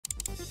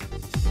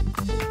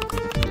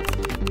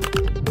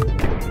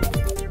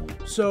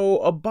So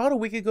about a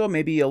week ago,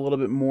 maybe a little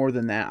bit more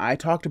than that, I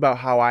talked about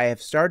how I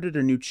have started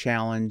a new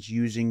challenge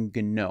using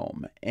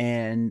Gnome,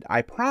 and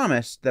I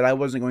promised that I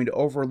wasn't going to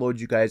overload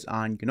you guys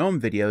on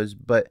Gnome videos,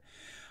 but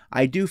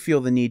I do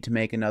feel the need to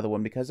make another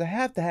one because I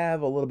have to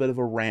have a little bit of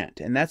a rant,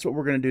 and that's what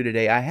we're going to do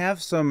today. I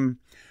have some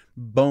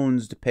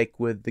bones to pick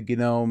with the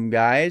Gnome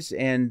guys,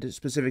 and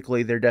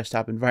specifically their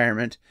desktop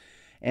environment.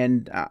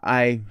 And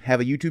I have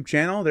a YouTube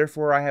channel,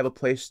 therefore I have a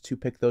place to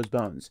pick those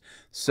bones.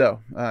 So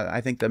I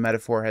think the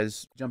metaphor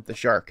has jumped the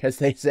shark, as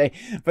they say.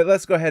 But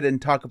let's go ahead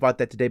and talk about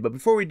that today. But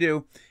before we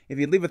do, if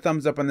you'd leave a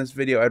thumbs up on this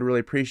video, I'd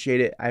really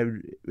appreciate it.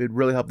 It would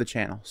really help the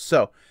channel.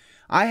 So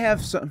I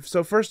have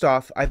so first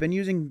off, I've been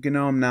using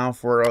Gnome now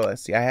for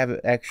let's see, I have it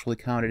actually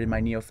counted in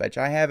my NeoFetch.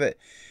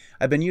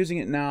 I've been using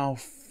it now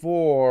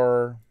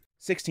for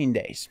 16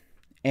 days,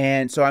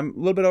 and so I'm a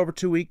little bit over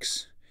 2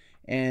 weeks,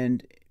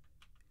 and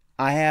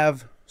I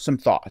have some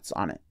thoughts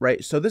on it,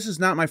 right? So this is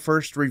not my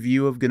first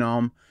review of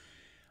Gnome.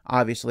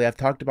 Obviously, I've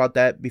talked about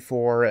that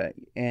before,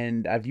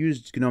 and I've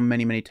used Gnome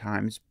many, many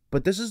times.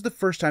 But this is the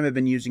first time I've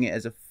been using it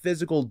as a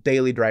physical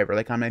daily driver,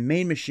 like on my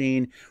main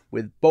machine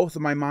with both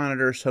of my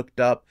monitors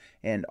hooked up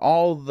and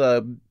all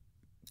the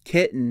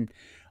kit and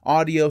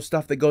audio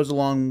stuff that goes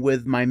along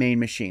with my main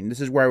machine.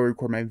 This is where I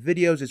record my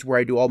videos. It's where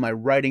I do all my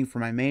writing for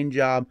my main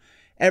job.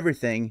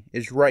 Everything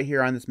is right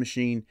here on this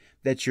machine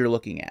that you're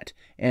looking at.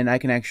 And I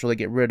can actually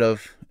get rid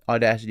of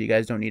Audacity. You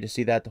guys don't need to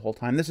see that the whole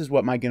time. This is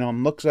what my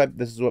Gnome looks like.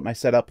 This is what my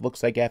setup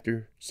looks like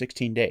after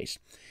 16 days.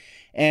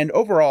 And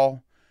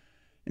overall,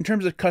 in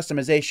terms of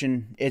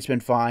customization, it's been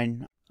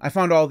fine. I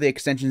found all the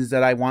extensions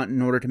that I want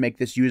in order to make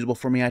this usable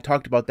for me. I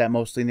talked about that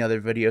mostly in the other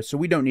video, so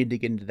we don't need to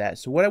get into that.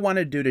 So what I want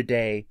to do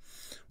today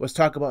was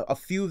talk about a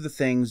few of the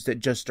things that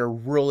just are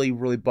really,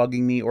 really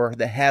bugging me, or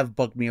that have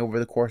bugged me over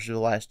the course of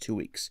the last 2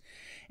 weeks.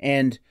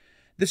 And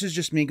this is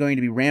just me going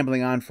to be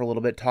rambling on for a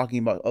little bit, talking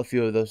about a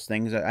few of those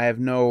things. I have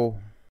no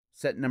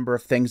set number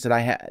of things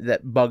that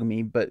that bug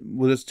me, but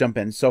we'll just jump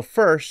in. So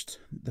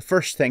the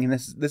first thing, and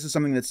this is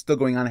something that's still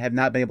going on, I have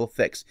not been able to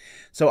fix.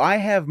 So I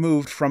have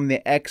moved from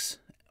the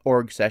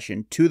Xorg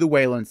session to the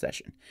Wayland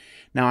session.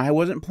 Now, I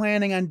wasn't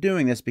planning on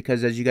doing this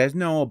because, as you guys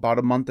know, about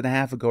a month and a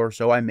half ago or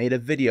so, I made a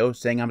video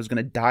saying I was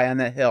going to die on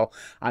that hill.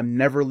 I'm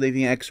never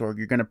leaving Xorg.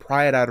 You're going to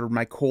pry it out of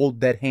my cold,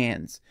 dead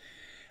hands.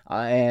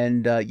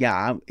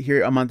 Yeah,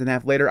 here a month and a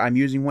half later, I'm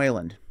using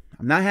Wayland.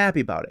 I'm not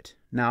happy about it.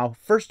 Now,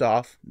 first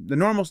off, the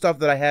normal stuff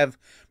that I have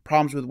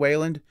problems with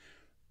Wayland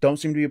don't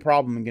seem to be a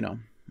problem, you know.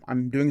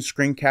 I'm doing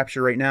screen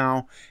capture right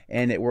now,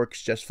 and it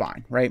works just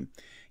fine, right?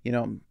 You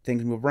know,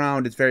 things move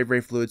around. It's very, very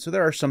fluid. So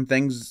there are some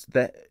things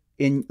that,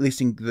 at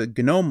least in the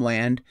Gnome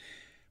land,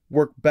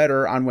 work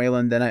better on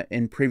Wayland than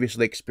in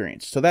previously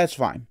experienced. So that's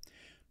fine.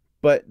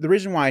 But the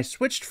reason why I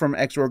switched from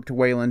Xorg to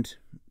Wayland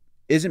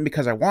isn't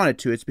because I wanted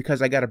to. It's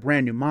because I got a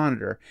brand new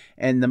monitor.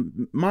 And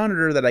the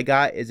monitor that I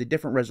got is a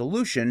different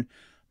resolution,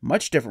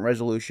 much different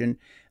resolution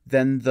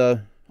than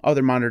the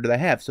other monitor that I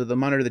have. So the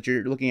monitor that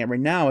you're looking at right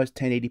now is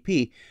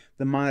 1080p.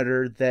 The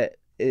monitor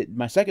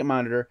my second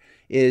monitor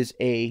is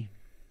a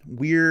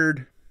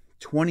weird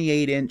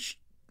 28-inch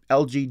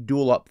LG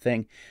dual-up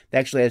thing that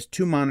actually has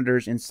two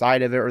monitors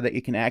inside of it, or that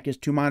you can act as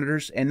two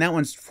monitors, and that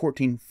one's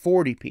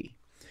 1440p.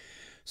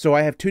 So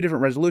I have two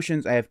different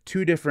resolutions. I have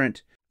two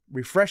different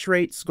refresh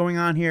rates going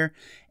on here,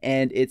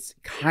 and it's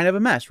kind of a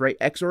mess, right?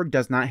 Xorg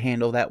does not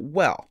handle that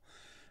well.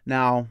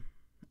 Now,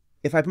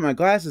 if I put my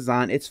glasses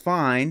on, it's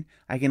fine.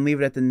 I can leave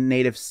it at the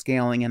native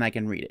scaling and I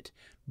can read it.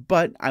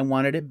 But I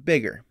wanted it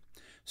bigger.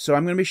 So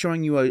I'm going to be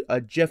showing you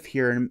a GIF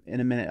here in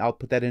a minute. I'll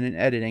put that in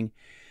editing.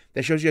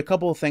 That shows you a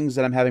couple of things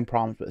that I'm having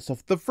problems with. So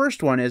the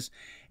first one is,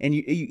 and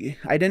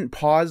I didn't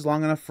pause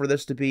long enough for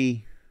this to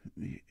be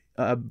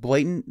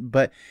blatant,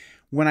 but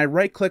when I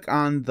right-click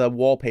on the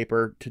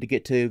wallpaper to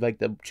get to like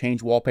the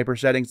change wallpaper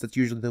settings, that's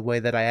usually the way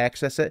that I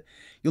access it,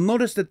 you'll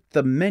notice that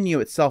the menu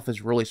itself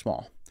is really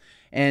small.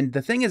 And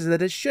the thing is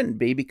that it shouldn't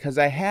be, because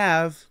I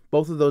have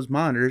both of those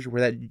monitors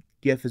where that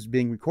GIF is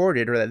being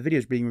recorded, or that video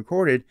is being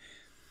recorded.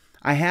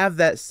 I have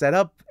that set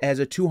up as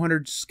a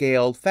 200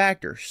 scaled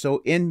factor.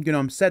 So in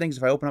Gnome settings,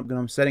 if I open up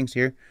Gnome settings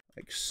here,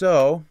 like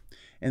so,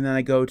 and then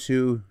I go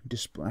to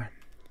display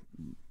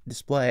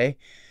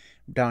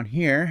down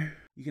here,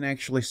 you can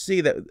actually see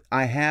that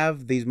I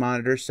have these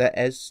monitors set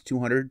as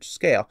 200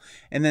 scale.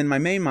 And then my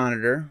main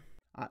monitor,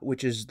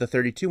 which is the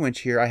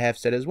 32-inch here, I have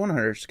set as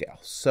 100 scale.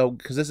 So,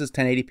 because this is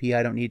 1080p,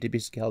 I don't need to be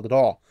scaled at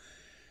all.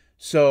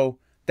 So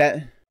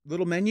that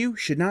little menu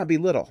should not be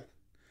little.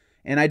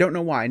 And I don't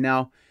know why.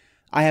 Now,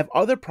 I have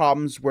other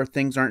problems where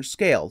things aren't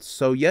scaled.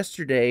 So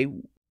yesterday,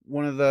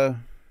 one of the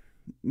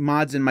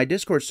mods in my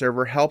Discord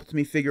server helped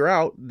me figure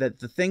out that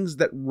the things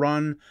that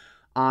run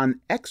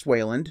on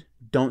X-Wayland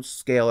don't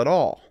scale at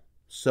all.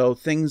 So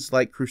things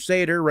like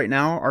Crusader right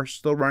now are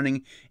still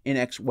running in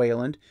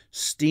X-Wayland.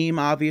 Steam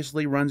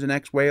obviously runs in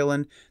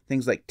X-Wayland.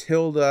 Things like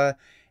Tilda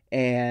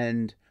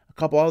and a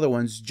couple other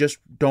ones just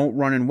don't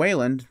run in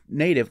Wayland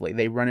natively.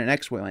 They run in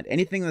X-Wayland.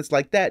 Anything that's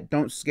like that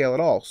don't scale at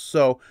all.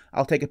 So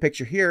I'll take a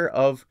picture here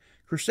of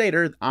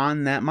Crusader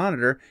on that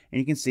monitor, and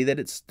you can see that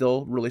it's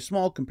still really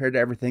small compared to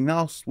everything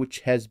else, which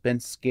has been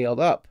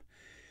scaled up.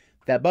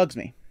 That bugs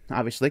me,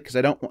 obviously, because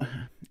I don't.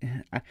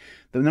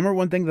 The number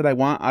one thing that I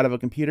want out of a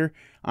computer,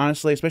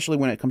 honestly, especially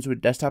when it comes to a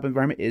desktop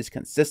environment, is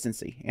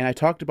consistency. And I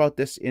talked about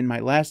this in my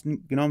last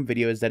GNOME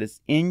video, is that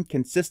it's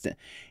inconsistent,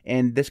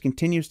 and this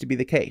continues to be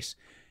the case.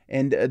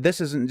 And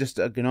this isn't just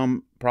a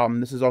GNOME problem,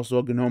 this is also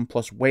a GNOME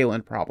plus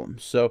Wayland problem.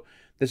 So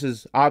this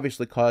is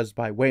obviously caused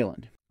by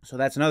Wayland. So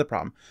that's another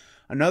problem.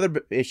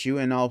 Another issue,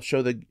 and I'll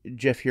show the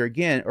GIF here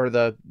again, or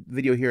the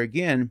video here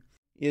again,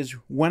 is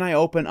when I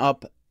open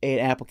up an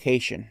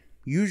application,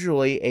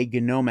 usually a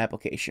GNOME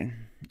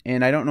application,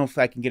 and I don't know if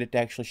I can get it to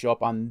actually show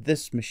up on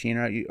this machine,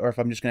 or if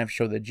I'm just going to have to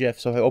show the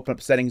GIF. So if I open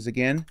up settings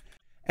again,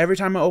 every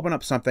time I open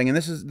up something, and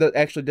this is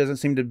actually doesn't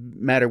seem to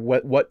matter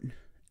what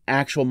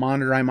actual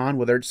monitor I'm on,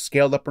 whether it's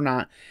scaled up or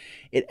not,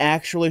 it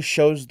actually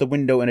shows the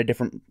window in a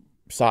different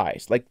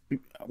size. Like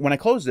when I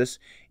close this,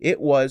 it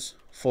was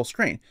full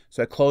screen.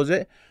 So I close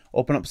it,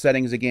 open up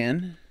settings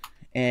again,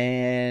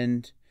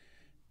 and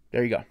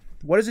there you go.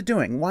 What is it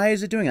doing? Why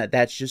is it doing that?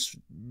 That's just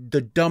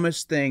the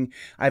dumbest thing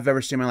I've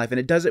ever seen in my life. And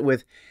it does it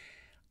with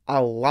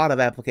a lot of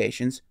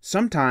applications,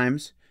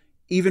 sometimes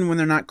even when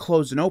they're not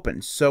closed and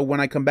open. So when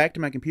I come back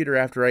to my computer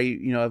after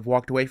I've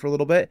walked away for a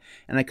little bit,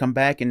 and I come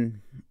back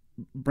and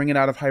bring it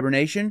out of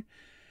hibernation,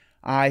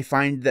 I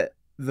find that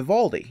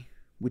Vivaldi,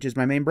 which is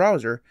my main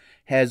browser,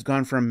 has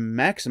gone from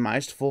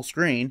maximized full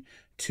screen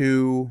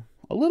to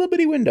a little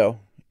bitty window,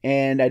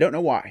 and I don't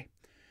know why.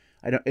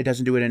 It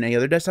doesn't do it in any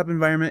other desktop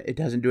environment. It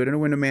doesn't do it in a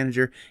window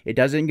manager. It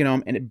does it in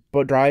GNOME, and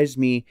it drives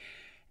me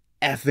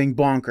effing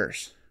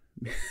bonkers.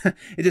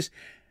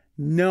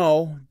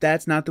 No,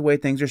 that's not the way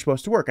things are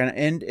supposed to work.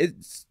 And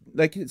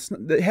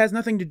it has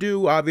nothing to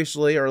do,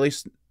 obviously, or at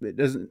least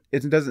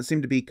it doesn't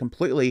seem to be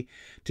completely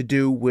to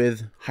do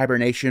with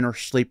hibernation or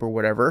sleep or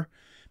whatever,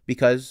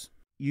 because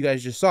you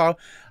guys just saw,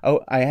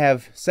 I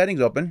have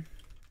settings open,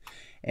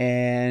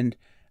 and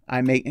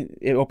I make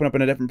it open up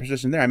in a different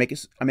position there. I make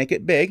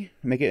it big,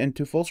 make it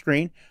into full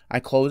screen. I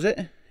close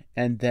it,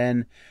 and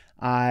then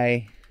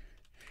I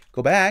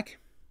go back,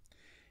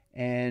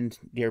 and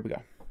here we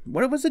go.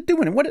 What was it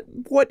doing?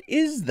 What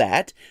is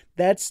that?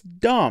 That's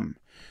dumb.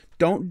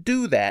 Don't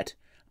do that.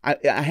 I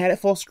had it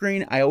full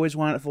screen. I always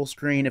want it full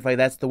screen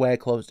that's the way I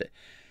closed it.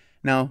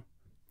 Now,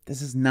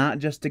 this is not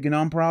just a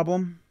GNOME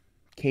problem.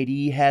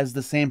 KDE has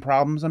the same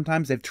problem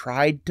sometimes. They've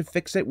tried to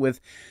fix it with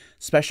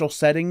special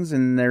settings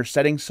in their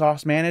settings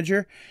sauce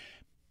manager,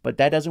 but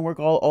that doesn't work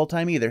all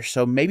time either.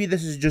 So maybe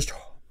this is just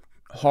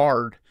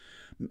hard.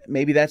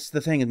 Maybe that's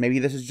the thing, is maybe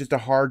this is just a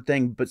hard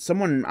thing, but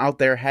someone out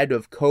there had to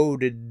have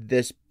coded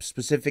this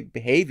specific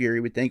behavior,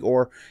 you would think,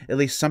 or at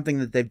least something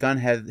that they've done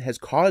has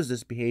caused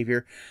this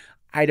behavior.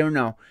 I don't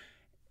know.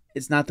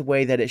 It's not the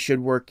way that it should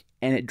work,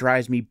 and it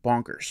drives me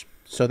bonkers.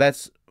 So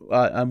that's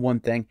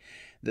one thing.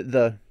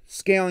 The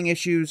scaling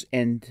issues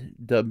and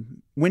the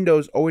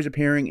windows always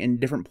appearing in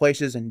different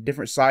places and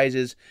different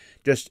sizes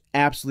just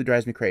absolutely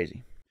drives me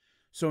crazy.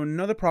 So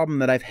another problem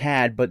that I've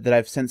had, but that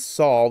I've since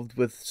solved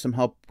with some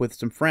help with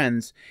some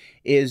friends,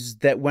 is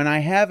that when I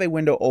have a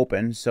window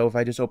open, so if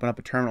I just open up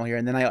a terminal here,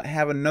 and then I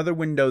have another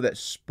window that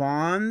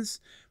spawns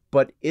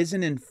but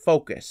isn't in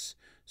focus.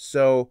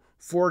 So,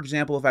 for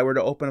example, if I were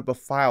to open up a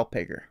file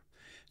picker,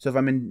 so if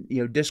I'm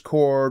in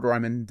Discord, or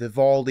I'm in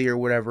Vivaldi or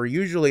whatever,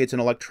 usually it's an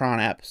Electron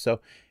app.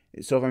 So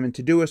if I'm in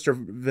Todoist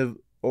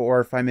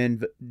or if I'm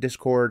in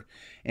Discord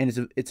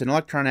and it's an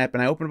Electron app,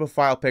 and I open up a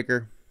file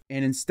picker,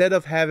 and instead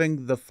of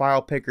having the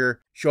file picker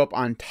show up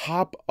on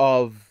top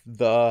of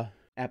the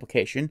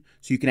application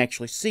so you can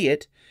actually see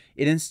it,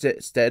 it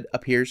instead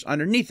appears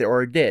underneath it,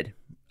 or it did.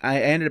 I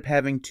ended up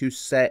having to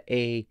set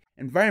a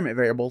environment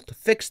variable to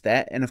fix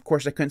that, and of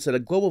course I couldn't set a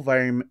global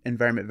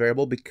environment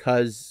variable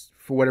because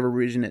for whatever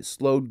reason it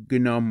slowed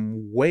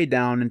GNOME way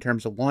down in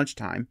terms of launch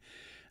time.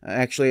 I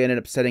actually ended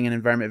up setting an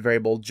environment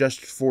variable just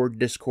for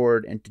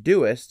Discord and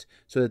Todoist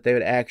so that they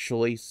would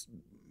actually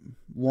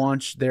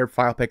launch their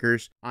file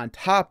pickers on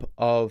top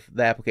of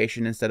the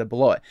application instead of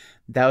below it.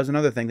 That was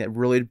another thing that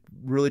really,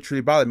 really,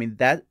 truly bothered me.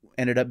 That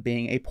ended up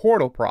being a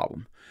portal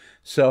problem.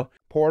 So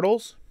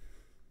portals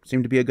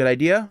seemed to be a good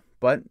idea,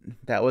 but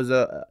that was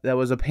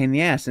a pain in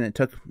the ass, and it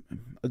took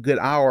a good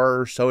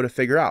hour or so to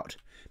figure out,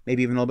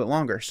 maybe even a little bit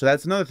longer. So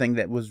that's another thing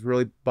that was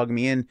really bugging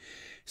me in.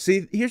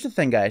 See, here's the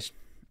thing, guys,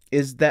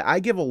 is that I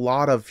give a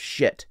lot of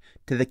shit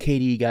to the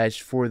KDE guys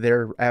for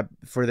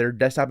their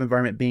desktop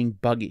environment being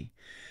buggy.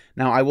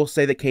 Now, I will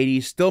say that KDE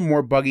is still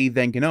more buggy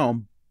than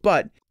GNOME,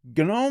 but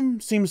GNOME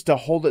seems to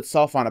hold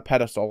itself on a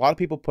pedestal. A lot of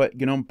people put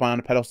GNOME on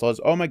a pedestal as,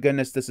 oh my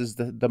goodness, this is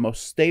the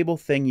most stable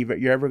thing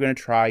you're ever going to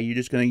try. You're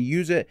just going to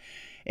use it,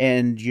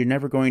 and you're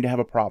never going to have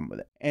a problem with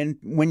it. And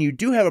when you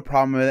do have a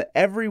problem with it,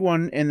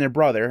 everyone and their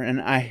brother,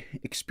 and I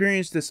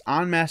experienced this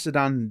on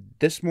Mastodon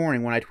this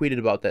morning when I tweeted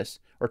about this,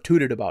 or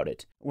tooted about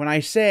it. When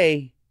I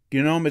say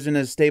GNOME isn't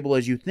as stable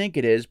as you think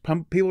it is,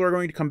 people are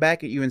going to come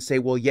back at you and say,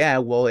 well,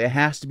 it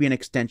has to be an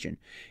extension.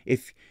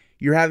 If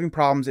you're having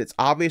problems, it's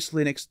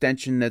obviously an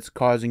extension that's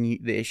causing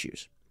the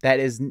issues. That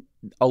is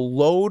a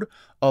load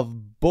of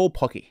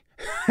bullpucky.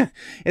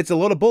 It's a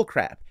load of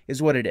bullcrap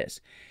is what it is.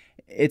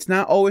 It's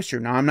not always true.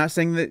 Now, I'm not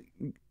saying that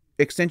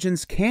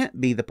extensions can't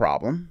be the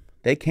problem.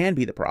 They can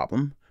be the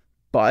problem,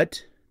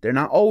 but they're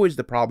not always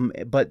the problem.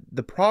 But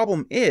the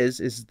problem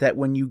is that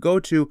when you go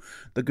to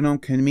the GNOME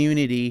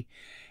community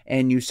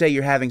and you say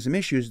you're having some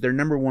issues, their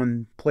number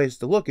one place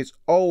to look is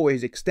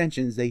always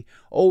extensions. They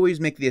always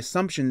make the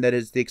assumption that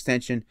it's the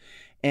extension.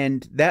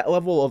 And that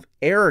level of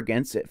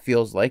arrogance, it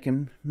feels like,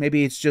 and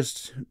maybe it's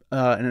just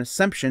an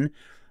assumption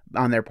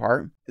on their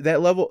part,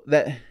 that level,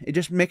 that it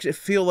just makes it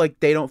feel like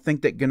they don't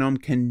think that GNOME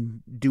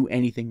can do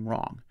anything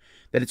wrong,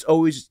 that it's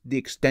always the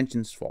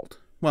extension's fault.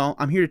 Well,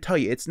 I'm here to tell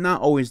you it's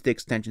not always the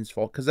extension's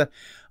fault, because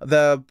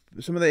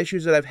some of the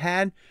issues that I've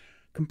had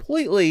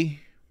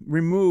completely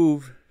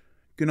remove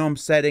GNOME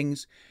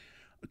settings,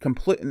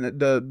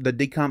 the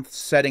deconf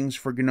settings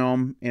for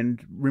GNOME,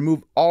 and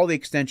remove all the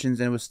extensions,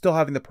 and it was still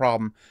having the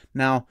problem.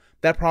 Now,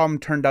 that problem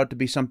turned out to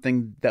be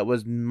something that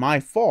was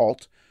my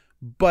fault,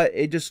 but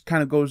it just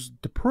kind of goes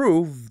to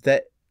prove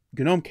that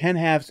GNOME can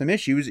have some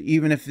issues,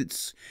 even if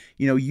it's,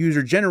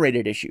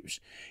 user-generated issues.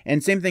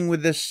 And same thing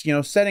with this,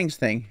 settings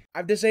thing.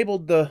 I've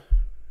disabled the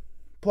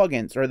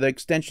plugins or the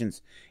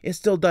extensions. It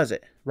still does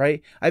it,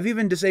 right? I've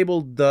even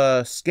disabled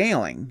the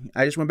scaling.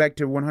 I just went back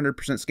to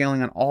 100%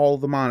 scaling on all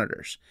the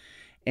monitors,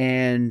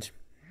 and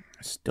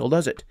still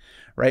does it,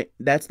 right?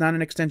 That's not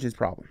an extensions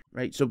problem,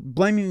 right? So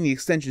blaming the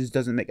extensions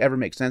doesn't ever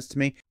make sense to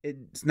me.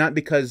 It's not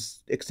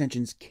because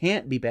extensions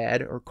can't be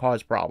bad or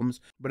cause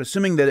problems, but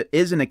assuming that it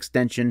is an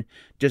extension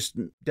just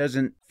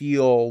doesn't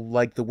feel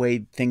like the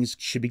way things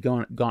should be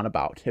gone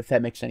about, if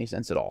that makes any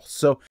sense at all.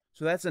 So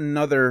that's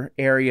another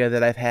area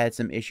that I've had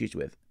some issues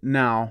with.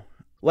 Now,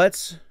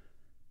 let's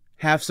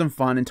have some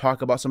fun and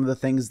talk about some of the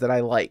things that I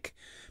like,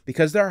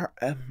 because there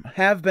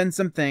have been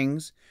some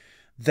things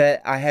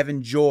that I have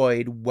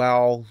enjoyed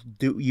while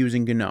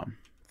using GNOME.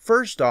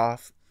 First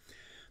off,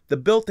 the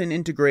built-in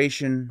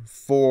integration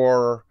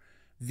for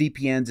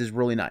VPNs is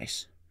really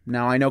nice.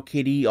 Now, I know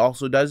KDE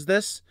also does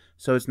this,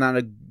 so it's not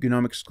a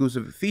GNOME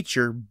exclusive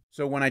feature.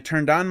 So when I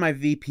turned on my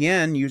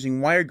VPN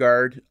using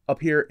WireGuard,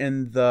 up here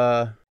in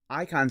the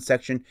icon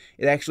section,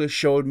 it actually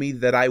showed me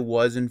that I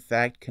was in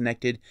fact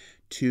connected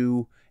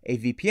to a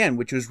VPN,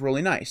 which was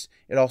really nice.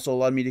 It also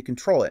allowed me to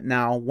control it.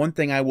 Now, one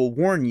thing I will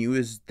warn you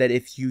is that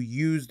if you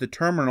use the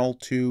terminal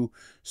to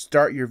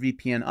start your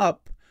VPN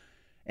up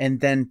and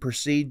then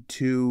proceed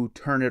to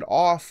turn it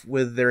off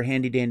with their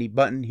handy dandy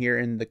button here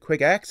in the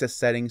quick access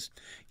settings,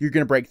 you're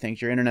going to break things.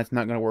 Your internet's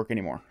not going to work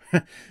anymore.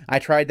 I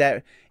tried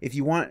that. If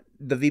you want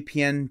the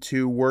VPN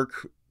to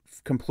work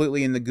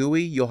completely in the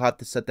GUI, you'll have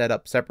to set that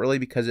up separately,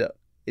 because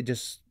it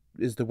just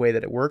is the way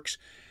that it works.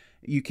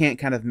 You can't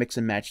kind of mix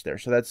and match there.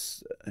 So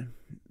that's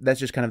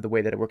just kind of the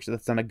way that it works.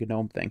 That's not a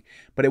GNOME thing.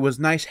 But it was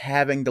nice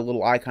having the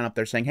little icon up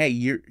there saying,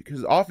 hey,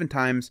 because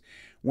oftentimes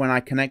when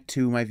I connect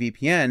to my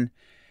VPN,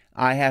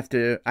 I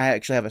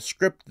actually have a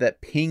script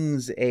that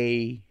pings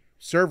a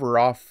server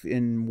off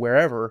in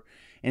wherever,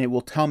 and it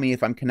will tell me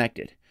if I'm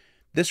connected.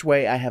 This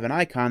way I have an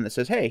icon that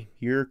says, hey,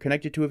 you're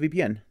connected to a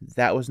VPN.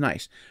 That was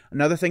nice.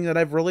 Another thing that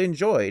I've really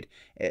enjoyed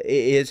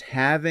is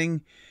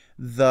having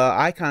the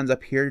icons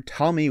up here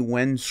tell me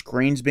when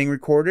screen's being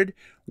recorded,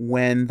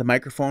 when the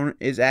microphone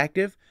is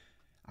active.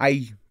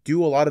 I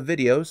do a lot of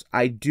videos.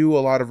 I do a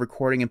lot of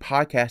recording and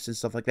podcasts and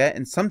stuff like that.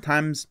 And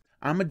sometimes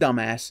I'm a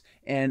dumbass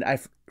and I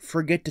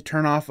forget to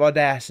turn off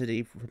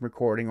Audacity from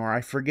recording, or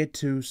I forget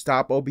to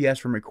stop OBS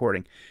from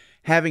recording.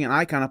 Having an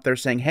icon up there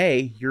saying,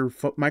 hey, your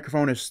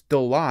microphone is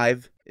still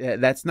live,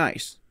 that's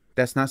nice.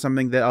 That's not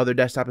something that other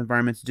desktop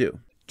environments do.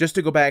 Just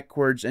to go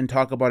backwards and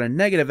talk about a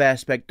negative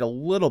aspect a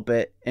little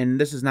bit, and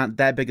this is not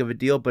that big of a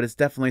deal, but it's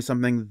definitely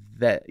something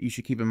that you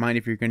should keep in mind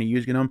if you're going to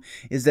use GNOME,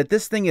 is that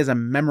this thing is a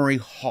memory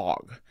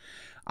hog.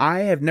 I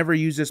have never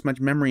used this much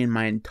memory in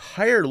my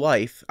entire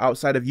life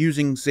outside of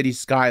using City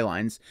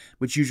Skylines,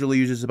 which usually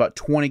uses about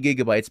 20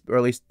 gigabytes, or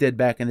at least did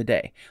back in the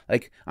day.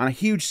 Like, on a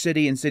huge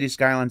city in City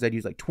Skylines, I'd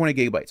use like 20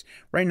 gigabytes.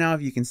 Right now,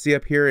 if you can see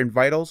up here in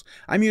Vitals,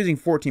 I'm using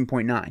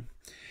 14.9.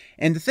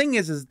 And the thing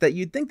is that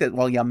you'd think that,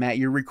 well, yeah, Matt,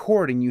 you're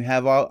recording, you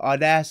have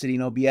Audacity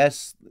and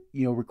OBS,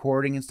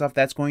 recording and stuff,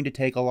 that's going to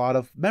take a lot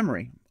of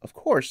memory. Of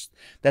course,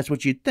 that's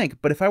what you'd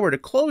think. But if I were to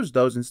close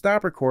those and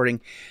stop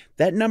recording,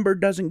 that number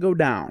doesn't go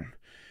down.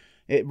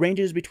 It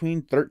ranges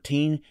between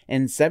 13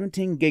 and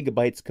 17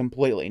 gigabytes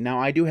completely. Now,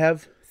 I do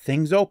have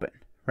things open,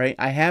 right?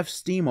 I have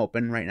Steam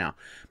open right now.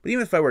 But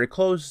even if I were to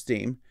close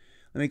Steam,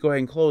 let me go ahead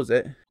and close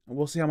it.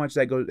 We'll see how much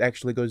that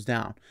actually goes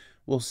down.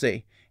 We'll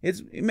see.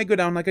 It may go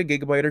down like a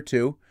gigabyte or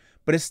two,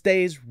 but it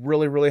stays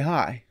really, really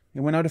high.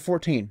 It went out to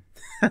 14.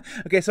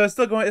 Okay, so it's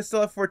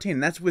still at 14.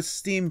 That's with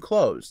Steam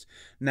closed.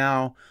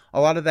 Now,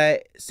 a lot of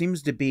that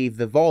seems to be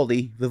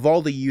Vivaldi.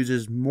 Vivaldi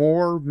uses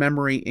more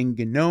memory in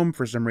GNOME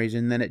for some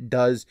reason than it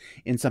does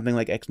in something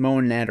like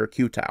Xmonad or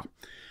Qtile.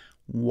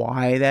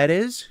 Why that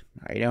is,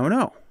 I don't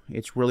know.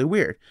 It's really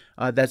weird.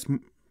 That's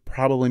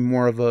probably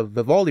more of a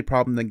Vivaldi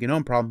problem than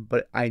GNOME problem,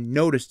 but I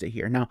noticed it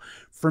here. Now,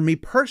 for me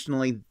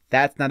personally,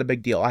 that's not a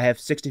big deal. I have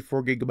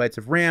 64 gigabytes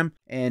of RAM,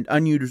 and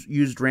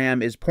unused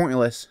RAM is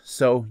pointless,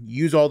 so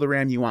use all the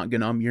RAM you want,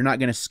 GNOME. You're not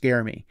going to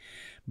scare me.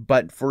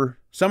 But for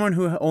someone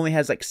who only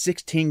has like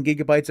 16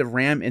 gigabytes of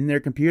RAM in their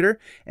computer,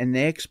 and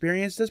they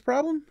experience this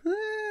problem,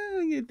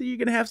 you're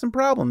going to have some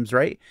problems,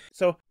 right?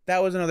 So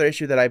that was another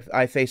issue that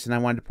I faced, and I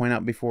wanted to point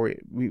out before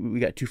we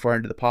got too far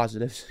into the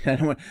positives. I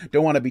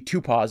don't want to be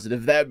too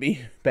positive. That'd be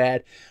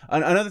bad.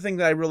 Another thing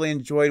that I really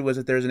enjoyed was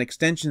that there's an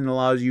extension that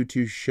allows you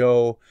to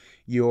show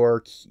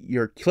your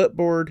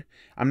clipboard.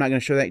 I'm not going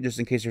to show that just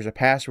in case there's a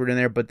password in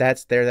there, but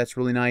that's there. That's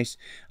really nice.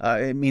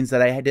 It means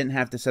that I didn't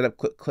have to set up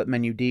clip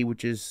menu D,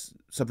 which is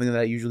something that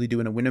I usually do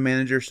in a window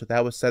manager. So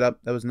that was set up.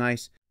 That was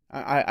nice.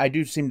 I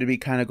do seem to be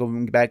kind of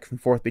going back and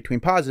forth between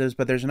positives,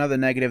 but there's another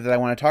negative that I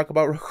want to talk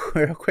about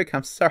real quick.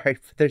 I'm sorry,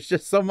 but there's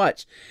just so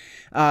much.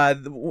 I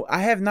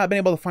have not been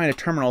able to find a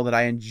terminal that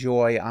I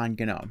enjoy on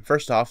GNOME.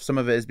 First off, some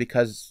of it is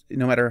because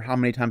no matter how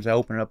many times I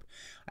open it up,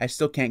 I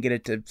still can't get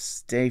it to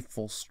stay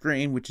full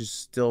screen, which is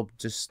still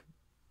just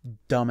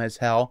dumb as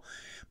hell.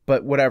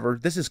 But whatever,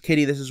 this is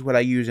KDE, this is what I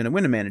use in a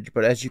window manager.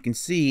 But as you can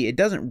see, it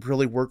doesn't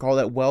really work all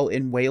that well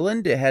in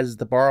Wayland. It has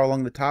the bar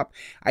along the top.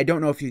 I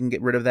don't know if you can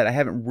get rid of that. I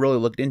haven't really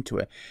looked into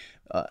it.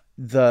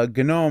 The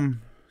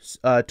GNOME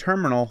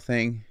terminal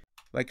thing,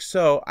 like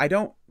so, I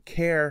don't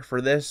care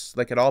for this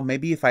like at all.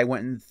 Maybe if I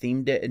went and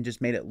themed it and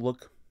just made it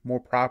look more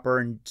proper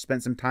and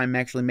spent some time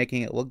actually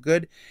making it look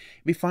good,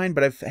 it'd be fine.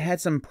 But I've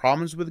had some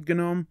problems with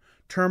GNOME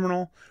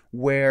terminal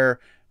where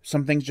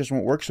some things just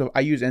won't work. So I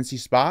use NC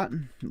Spot.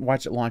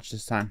 Watch it launch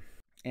this time.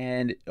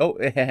 And, oh,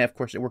 of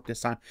course it worked this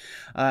time.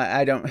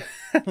 I don't,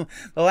 the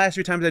last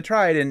few times I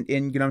tried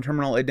in GNOME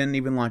Terminal, it didn't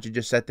even launch. It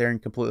just sat there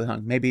and completely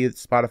hung. Maybe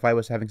Spotify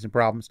was having some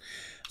problems.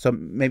 So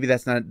maybe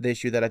that's not the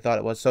issue that I thought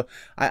it was. So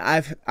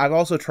I've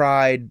also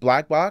tried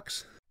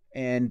Blackbox,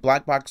 and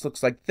Blackbox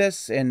looks like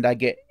this, and I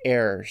get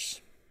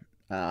errors.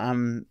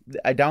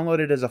 I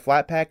downloaded it as a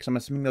Flatpak, so I'm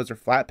assuming those are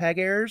Flatpak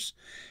errors.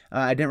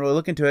 I didn't really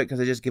look into it because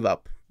I just give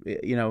up.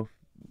 You know,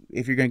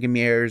 if you're going to give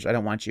me errors, I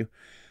don't want you.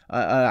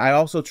 I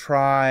also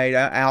tried,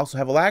 I also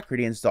have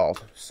Alacrity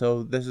installed.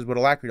 So this is what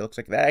Alacrity looks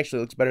like. That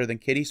actually looks better than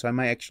Kitty, so I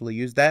might actually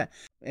use that.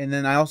 And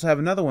then I also have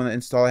another one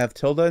installed. I have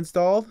Tilde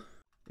installed,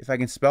 if I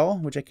can spell,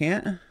 which I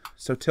can't.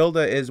 So Tilde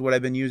is what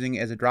I've been using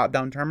as a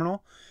drop-down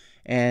terminal.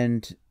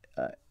 And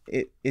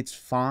it's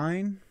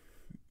fine.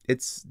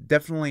 It's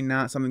definitely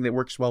not something that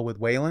works well with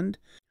Wayland.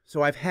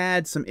 So I've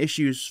had some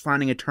issues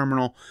finding a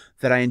terminal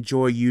that I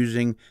enjoy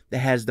using that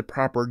has the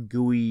proper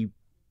GUI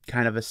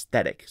kind of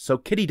aesthetic. So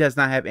Kitty does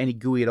not have any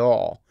GUI at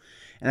all,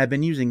 and I've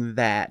been using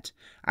that.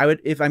 I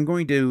would, if I'm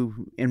going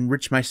to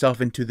enrich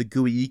myself into the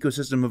GUI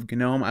ecosystem of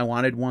GNOME, I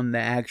wanted one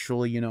that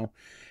actually, you know,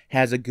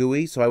 has a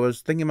GUI. So I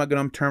was thinking about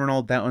GNOME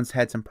Terminal. That one's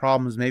had some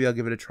problems. Maybe I'll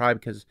give it a try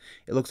because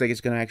it looks like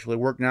it's going to actually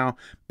work now.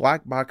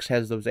 Blackbox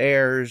has those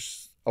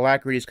errors.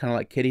 Alacrity is kind of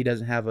like Kitty,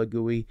 doesn't have a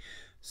GUI.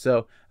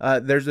 So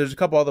there's a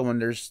couple other ones.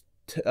 There's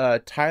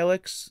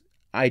Tilix.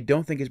 I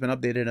don't think it's been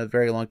updated in a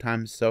very long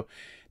time. So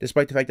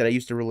despite the fact that I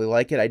used to really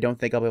like it, I don't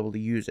think I'll be able to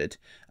use it.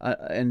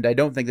 And I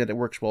don't think that it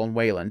works well in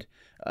Wayland.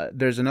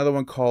 There's another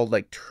one called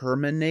like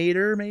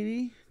Terminator,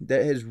 maybe,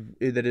 that is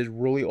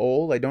really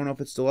old. I don't know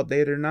if it's still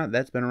updated or not.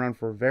 That's been around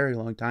for a very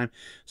long time.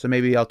 So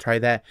maybe I'll try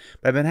that.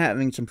 But I've been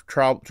having some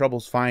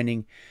troubles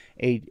finding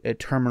a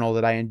terminal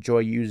that I enjoy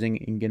using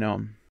in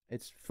GNOME.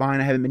 It's fine.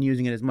 I haven't been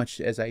using it as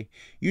much as I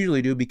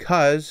usually do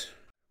because,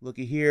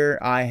 looky here,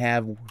 I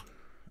have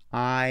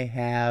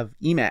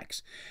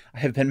Emacs. I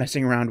have been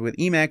messing around with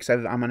Emacs.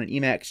 I'm on an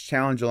Emacs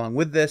challenge along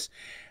with this.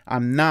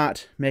 I'm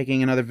not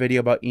making another video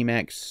about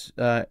Emacs,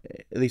 at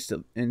least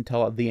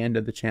until the end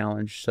of the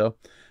challenge, so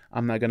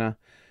I'm not gonna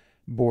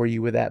bore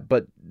you with that,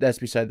 but that's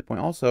beside the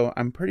point. Also,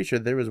 I'm pretty sure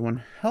there was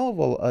one hell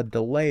of a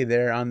delay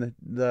there on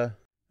the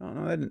I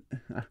don't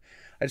know,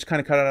 I just kind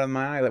of cut it out of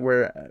my eye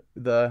where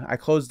I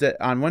closed it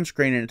on one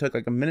screen and it took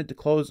like a minute to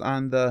close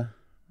on the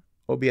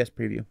OBS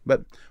preview,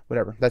 but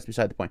whatever, that's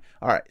beside the point.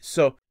 All right,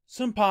 so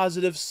some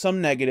positives,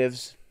 some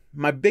negatives.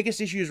 My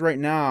biggest issues right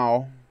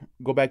now,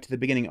 go back to the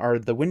beginning, are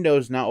the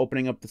windows not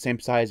opening up the same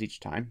size each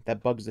time.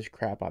 That bugs the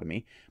crap out of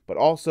me. But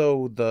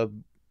also the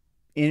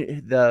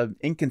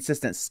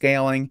inconsistent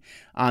scaling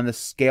on the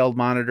scaled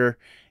monitor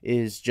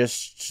is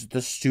just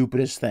the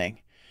stupidest thing.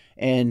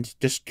 And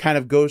just kind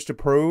of goes to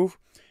prove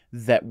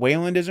that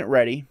Wayland isn't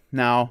ready.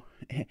 Now,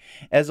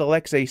 as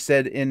Alexei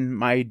said in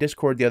my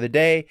Discord the other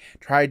day,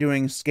 try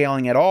doing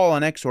scaling at all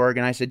on Xorg,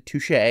 and I said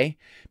touche,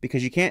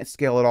 because you can't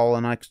scale it all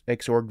on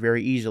Xorg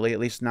very easily, at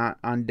least not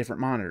on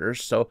different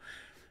monitors. So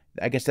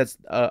I guess that's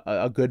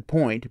a good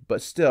point,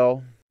 but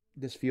still,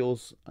 this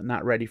feels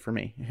not ready for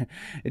me.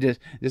 It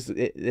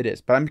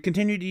is. But I'm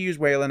continuing to use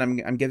Wayland.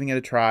 I'm giving it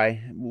a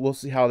try. We'll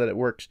see how that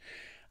works.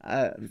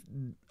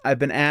 I've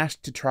been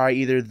asked to try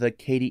either the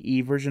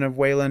KDE version of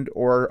Wayland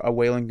or a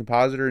Wayland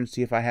compositor and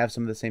see if I have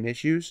some of the same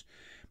issues.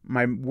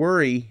 My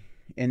worry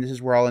and this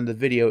is where I'll end the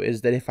video,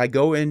 is that if I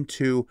go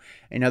into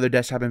another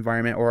desktop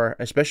environment, or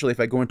especially if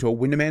I go into a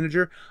window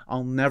manager,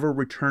 I'll never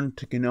return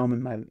to GNOME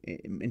in my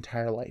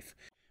entire life.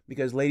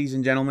 Because, ladies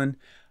and gentlemen,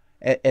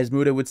 as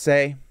Muda would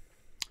say,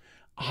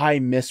 I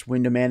miss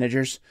window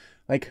managers,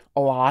 like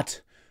a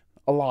lot.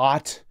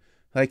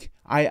 Like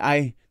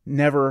I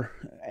never,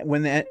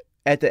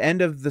 at the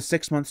end of the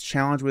 6 months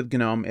challenge with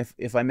GNOME,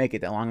 if I make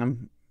it that long,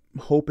 I'm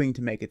hoping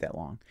to make it that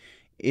long.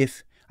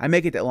 If I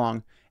make it that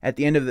long, at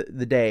the end of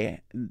the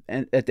day,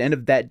 and at the end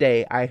of that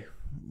day, I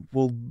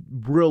will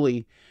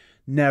really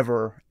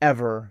never,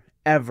 ever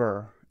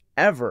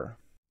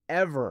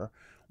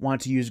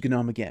want to use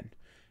GNOME again.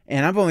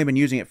 And I've only been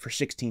using it for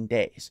 16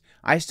 days.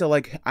 I still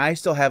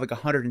have like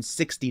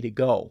 160 to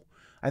go.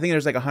 I think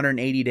there's like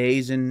 180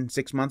 days in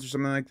 6 months or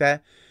something like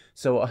that.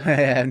 So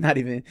I'm not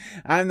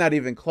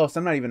even close.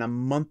 I'm not even a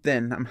month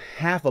in. I'm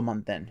half a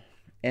month in,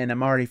 and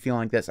I'm already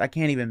feeling like this. I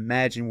can't even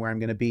imagine where I'm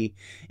going to be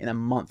in a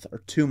month or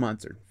 2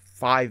 months or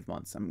 5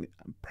 months. I'm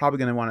probably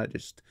going to want to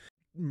just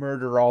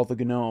murder all the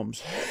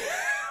gnomes.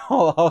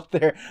 All out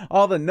there,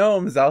 all the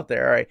gnomes out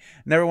there. All right,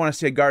 never want to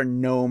see a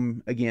garden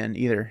gnome again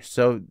either.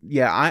 So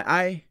yeah,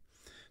 I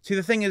see.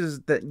 The thing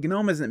is that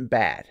GNOME isn't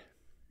bad.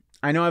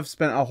 I know I've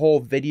spent a whole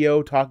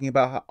video talking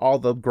about all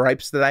the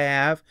gripes that I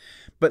have,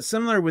 but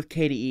similar with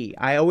KDE,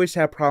 I always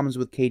have problems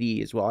with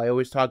KDE as well. I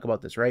always talk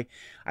about this, right?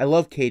 I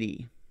love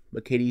KDE,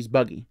 but KDE's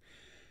buggy.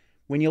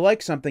 When you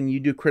like something, you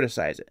do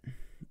criticize it.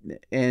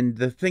 And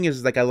the thing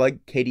is, like, I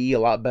like KDE a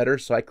lot better,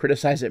 so I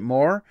criticize it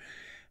more.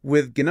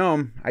 With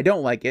GNOME, I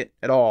don't like it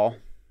at all,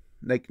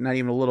 like not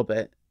even a little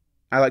bit.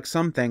 I like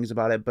some things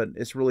about it, but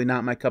it's really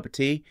not my cup of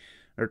tea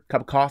or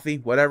cup of coffee,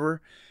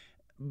 whatever.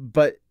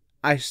 But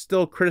I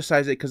still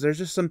criticize it because there's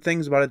just some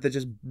things about it that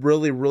just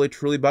really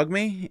truly bug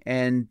me,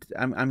 and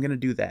I'm going to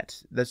do that.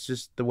 That's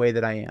just the way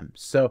that I am.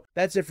 So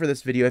that's it for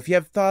this video. If you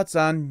have thoughts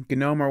on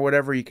GNOME or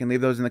whatever, you can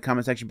leave those in the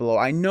comment section below.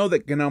 I know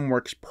that GNOME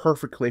works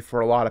perfectly for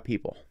a lot of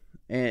people.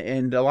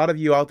 And a lot of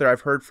you out there,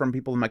 I've heard from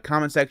people in my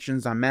comment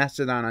sections, on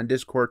Mastodon, on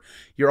Discord,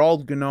 you're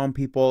all GNOME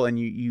people, and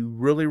you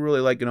really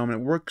like GNOME,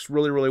 and it works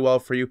really well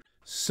for you.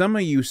 Some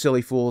of you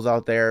silly fools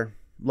out there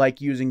like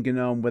using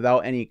GNOME without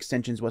any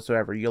extensions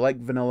whatsoever. You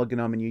like vanilla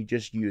GNOME and you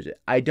just use it.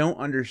 I don't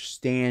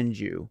understand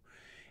you,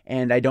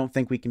 and I don't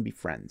think we can be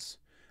friends.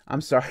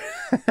 I'm sorry.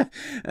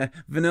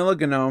 Vanilla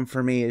GNOME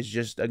for me is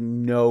just a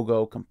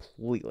no-go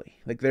completely.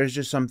 Like, there's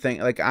just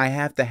something, like, I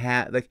have to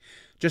have, like,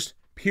 just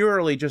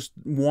purely just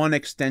one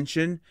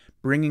extension,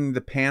 bringing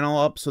the panel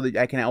up so that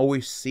I can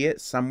always see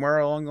it somewhere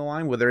along the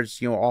line, whether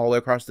it's, you know, all the way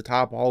across the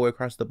top, all the way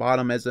across the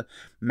bottom as a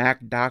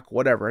Mac dock,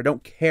 whatever. I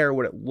don't care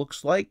what it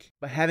looks like,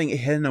 but having it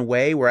hidden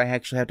away where I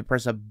actually have to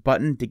press a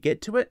button to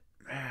get to it,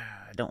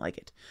 I don't like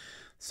it.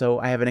 So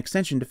I have an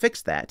extension to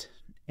fix that,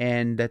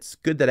 and that's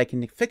good that I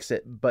can fix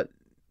it, but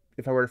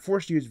if I were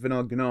forced to use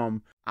vanilla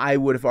GNOME, I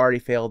would have already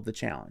failed the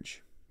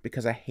challenge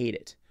because I hate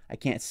it. I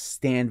can't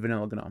stand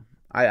vanilla GNOME.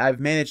 I've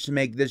managed to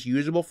make this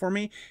usable for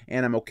me,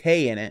 and I'm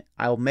okay in it.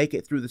 I'll make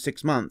it through the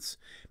 6 months.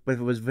 But if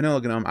it was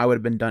vanilla GNOME, I would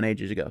have been done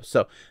ages ago.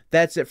 So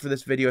that's it for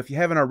this video. If you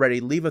haven't already,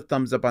 leave a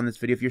thumbs up on this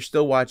video. If you're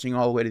still watching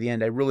all the way to the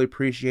end, I really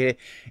appreciate it.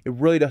 It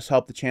really does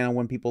help the channel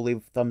when people leave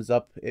a thumbs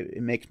up.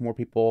 It makes more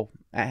people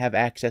have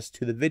access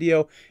to the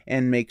video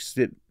and makes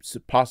it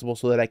possible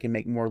so that I can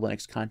make more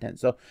Linux content.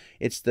 So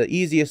it's the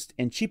easiest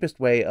and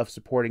cheapest way of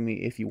supporting me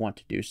if you want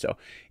to do so.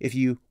 If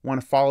you want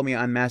to follow me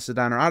on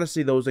Mastodon or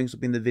Odyssey, those links will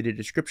be in the video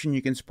description.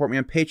 You can support me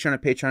on Patreon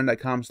at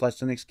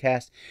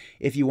patreon.com/linuxcast.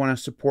 If you want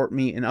to support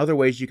me in other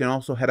ways, you can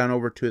also head on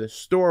over to the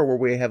store where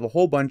we have a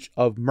whole bunch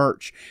of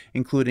merch,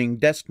 including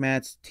desk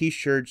mats,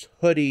 t-shirts,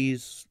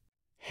 hoodies,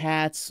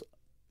 hats,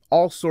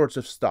 all sorts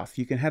of stuff.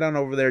 You can head on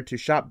over there to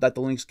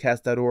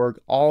shop.thelinuxcast.org.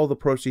 All the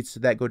proceeds to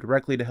that go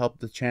directly to help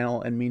the channel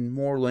and mean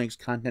more Linux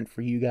content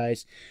for you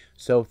guys.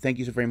 So thank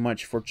you so very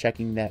much for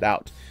checking that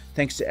out.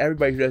 Thanks to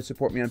everybody who does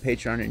support me on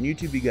Patreon and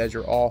YouTube. You guys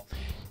are all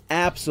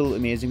absolutely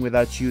amazing.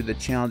 Without you, the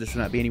channel just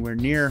would not be anywhere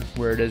near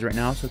where it is right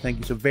now. So thank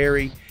you so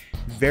very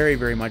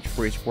much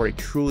for your support. I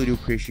truly do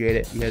appreciate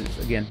it. You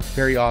guys, again,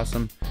 very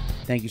awesome.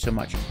 Thank you so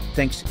much.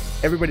 Thanks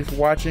everybody for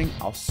watching.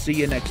 I'll see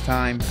you next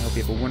time. I hope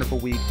you have a wonderful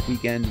week,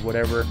 weekend,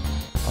 whatever.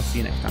 I'll see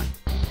you next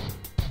time.